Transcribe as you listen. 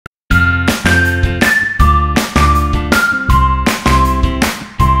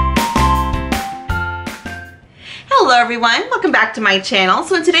everyone, welcome back to my channel.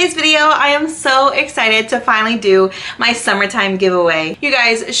 So in today's video, I am so excited to finally do my summertime giveaway. You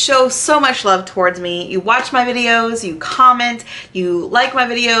guys show so much love towards me. You watch my videos, you comment, you like my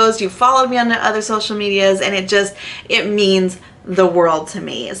videos, you follow me on the other social medias, and it means the world to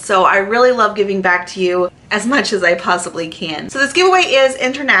me. So I really love giving back to you as much as I possibly can. So this giveaway is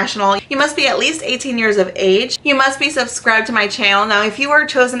international. You must be at least 18 years of age. You must be subscribed to my channel. Now, if you are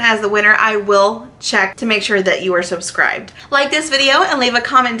chosen as the winner, I will check to make sure that you are subscribed. Like this video and leave a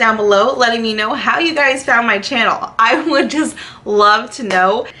comment down below letting me know how you guys found my channel. I would just love to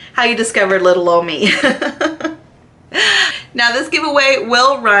know how you discovered little old me. Now this giveaway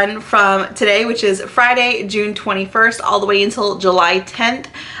will run from today, which is Friday, June 21st, all the way until July 10th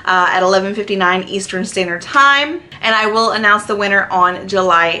at 11:59 Eastern Standard Time. And I will announce the winner on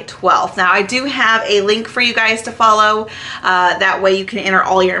July 12th. Now I do have a link for you guys to follow. That way you can enter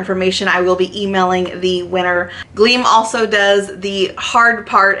all your information. I will be emailing the winner. Gleam also does the hard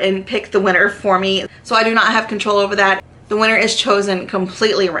part and pick the winner for me. So I do not have control over that. The winner is chosen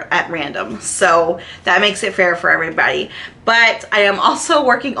completely at random, so that makes it fair for everybody. But I am also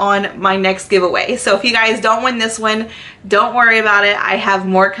working on my next giveaway. So if you guys don't win this one, don't worry about it. I have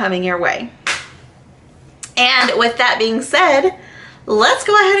more coming your way. And with that being said, let's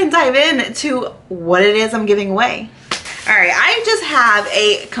go ahead and dive into what it is I'm giving away. All right, I just have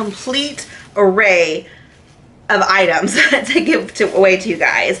a complete array of items to give away to you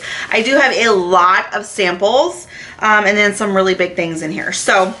guys. I do have a lot of samples and then some really big things in here.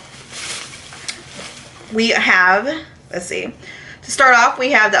 So we have, let's see, to start off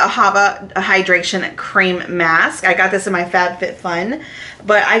we have the Ahava Hydration Cream Mask. I got this in my FabFitFun,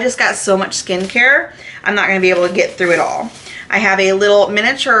 but I just got so much skincare, I'm not going to be able to get through it all. I have a little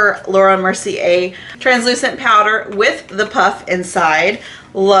miniature Laura Mercier translucent powder with the puff inside.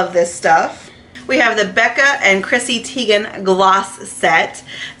 Love this stuff. We have the Becca and Chrissy Teigen gloss set.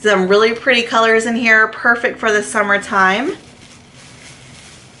 Some really pretty colors in here, perfect for the summertime.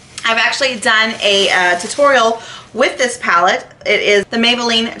 I've actually done a tutorial with this palette. It is the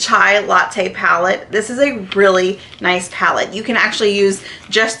Maybelline Chai Latte palette. This is a really nice palette. You can actually use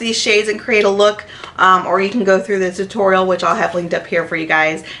just these shades and create a look, or you can go through the tutorial, which I'll have linked up here for you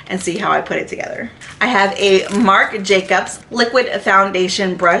guys, and see how I put it together. I have a Marc Jacobs liquid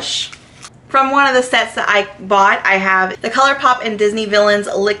foundation brush. From one of the sets that I bought, I have the ColourPop and Disney Villains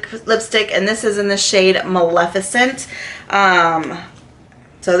lipstick, and this is in the shade Maleficent.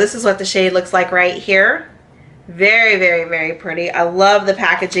 So this is what the shade looks like right here. Very, very, very pretty. I love the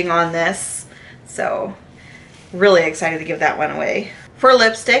packaging on this. So really excited to give that one away. For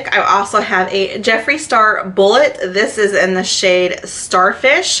lipstick, I also have a Jeffree Star Bullet. This is in the shade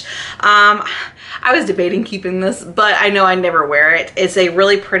Starfish. I was debating keeping this, but I know I never wear it. It's a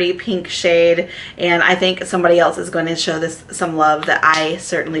really pretty pink shade, and I think somebody else is going to show this some love that I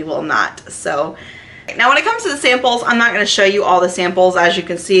certainly will not. So now when it comes to the samples, I'm not going to show you all the samples. As you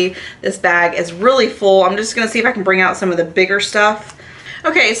can see, this bag is really full. I'm just going to see if I can bring out some of the bigger stuff.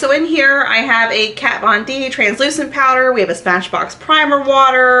 Okay, so in here I have a Kat Von D translucent powder. We have a Smashbox primer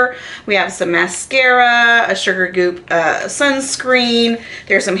water. We have some mascara, a Sugar Goop sunscreen.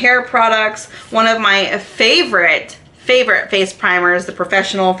 There's some hair products. One of my favorite face primers, the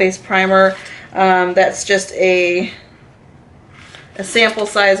Professional Face Primer. That's just a sample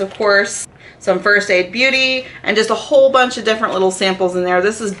size, of course. Some First Aid Beauty, and just a whole bunch of different little samples in there.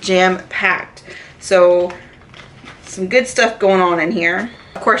 This is jam-packed. So some good stuff going on in here.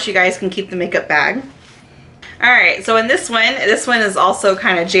 Of course, you guys can keep the makeup bag. Alright, so in this one is also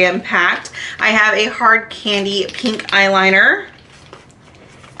kind of jam-packed. I have a Hard Candy pink eyeliner.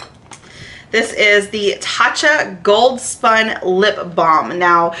 This is the Tatcha Gold Spun Lip Balm.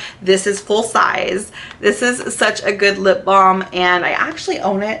 Now, this is full size. This is such a good lip balm, and I actually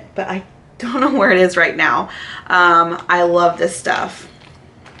own it, but I don't know where it is right now. I love this stuff.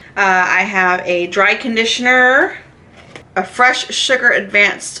 I have a dry conditioner, a Fresh Sugar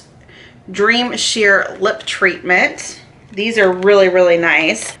Advanced Dream Sheer Lip Treatment. These are really, really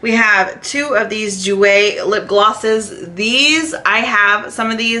nice. We have two of these Jouer lip glosses. These, I have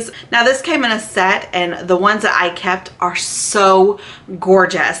some of these. Now this came in a set, and the ones that I kept are so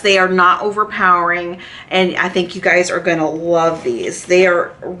gorgeous. They are not overpowering, and I think you guys are gonna love these. They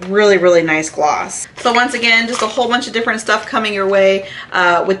are really, really nice gloss. So once again, just a whole bunch of different stuff coming your way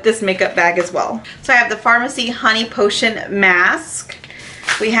with this makeup bag as well. So I have the Pharmacy Honey Potion Mask.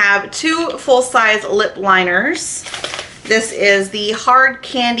 We have two full-size lip liners. This is the Hard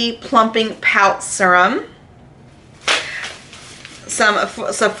Candy Plumping Pout Serum. Some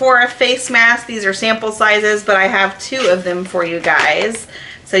Sephora face masks. These are sample sizes, but I have two of them for you guys.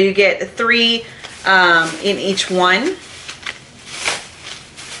 So you get 3 in each one.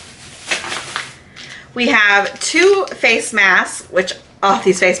 We have 2 face masks, which, oh,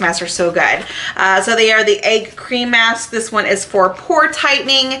 these face masks are so good. So they are the egg cream mask. This one is for pore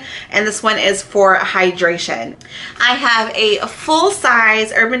tightening, and this one is for hydration. I have a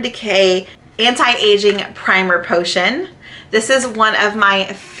full-size Urban Decay anti-aging primer potion. This is one of my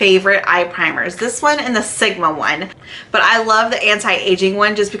favorite eye primers. This one and the Sigma one. But I love the anti-aging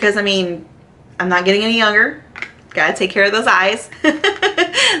one just because, I mean, I'm not getting any younger. Gotta take care of those eyes.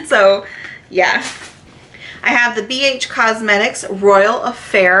 So, yeah. I have the BH Cosmetics Royal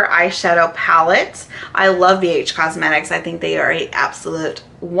Affair eyeshadow palette. I love BH Cosmetics. I think they are an absolute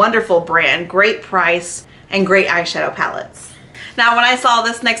wonderful brand, great price, and great eyeshadow palettes. Now, when I saw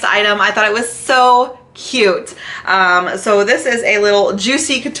this next item, I thought it was so cute. So this is a little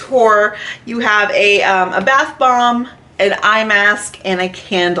Juicy Couture. You have a bath bomb, an eye mask, and a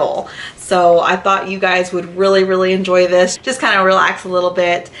candle. So I thought you guys would really enjoy this. Just kind of relax a little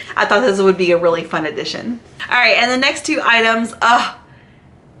bit. I thought this would be a really fun addition. All right, and the next 2 items,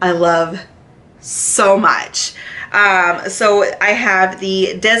 I love so much. So I have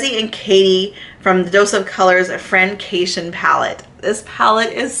the Desi and Katie from the Dose of Colors friendcation palette. This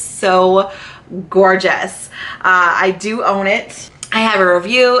palette is so gorgeous. I do own it. I have a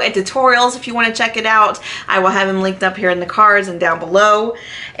review and tutorials if you want to check it out. I will have them linked up here in the cards and down below.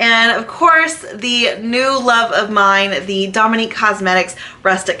 And of course, the new love of mine, the Dominique Cosmetics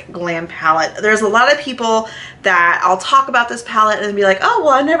Rustic Glam Palette. There's a lot of people that I'll talk about this palette and be like, oh,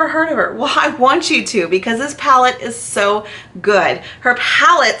 well, I never heard of her. Well, I want you to, because this palette is so good. Her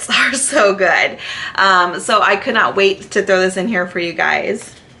palettes are so good. So I could not wait to throw this in here for you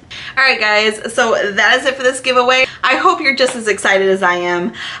guys. Alright guys, so that is it for this giveaway. I hope you're just as excited as I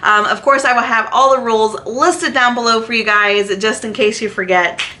am. Of course, I will have all the rules listed down below for you guys, just in case you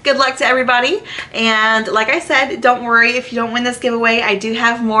forget. Good luck to everybody, and like I said, don't worry if you don't win this giveaway. I do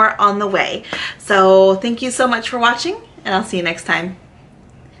have more on the way. So thank you so much for watching, and I'll see you next time.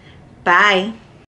 Bye.